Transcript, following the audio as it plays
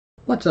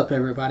What's up,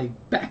 everybody?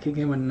 Back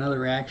again with another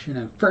reaction.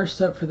 And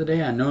first up for the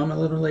day, I know I'm a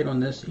little late on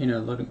this,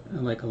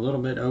 like a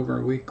little bit over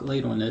a week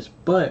late on this,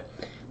 but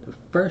the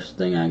first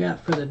thing I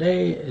got for the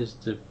day is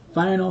the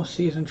final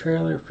season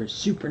trailer for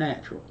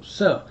Supernatural.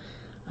 So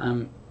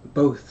I'm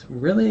both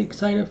really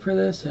excited for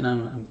this, and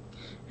I'm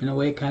in a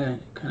way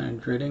kind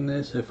of dreading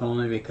this, if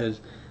only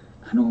because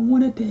I don't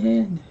want it to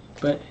end,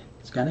 but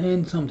it's gotta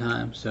end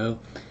sometime. So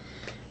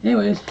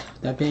anyways,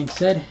 that being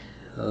said,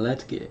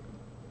 let's get it.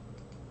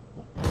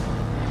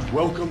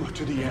 Welcome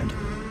to the end.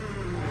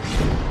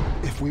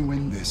 If we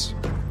win this,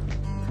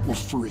 we're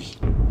free.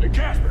 Hey,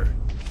 Casper!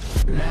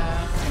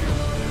 That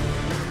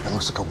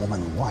looks like a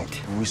woman in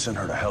white. We sent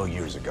her to hell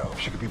years ago.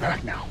 She could be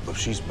back now. If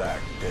she's back,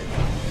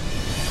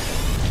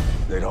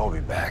 they'd all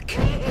be back.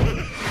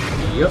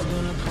 Yep.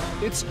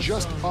 It's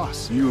just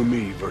us. You and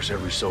me versus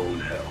every soul in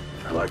hell.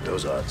 I like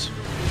those odds.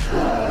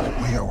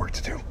 We got work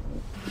to do.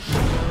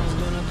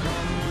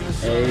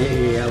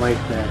 Hey, I like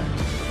that.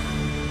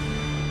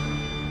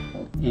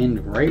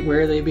 And right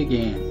where they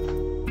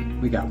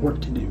began. We got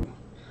work to do.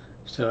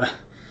 So,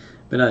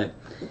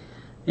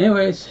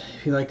 anyways,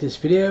 if you like this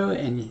video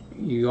and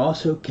you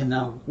also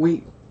cannot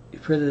wait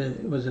for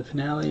the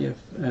finale of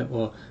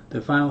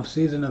the final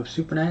season of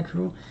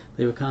Supernatural,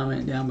 leave a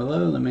comment down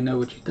below. Let me know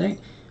what you think,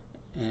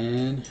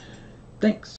 and thanks.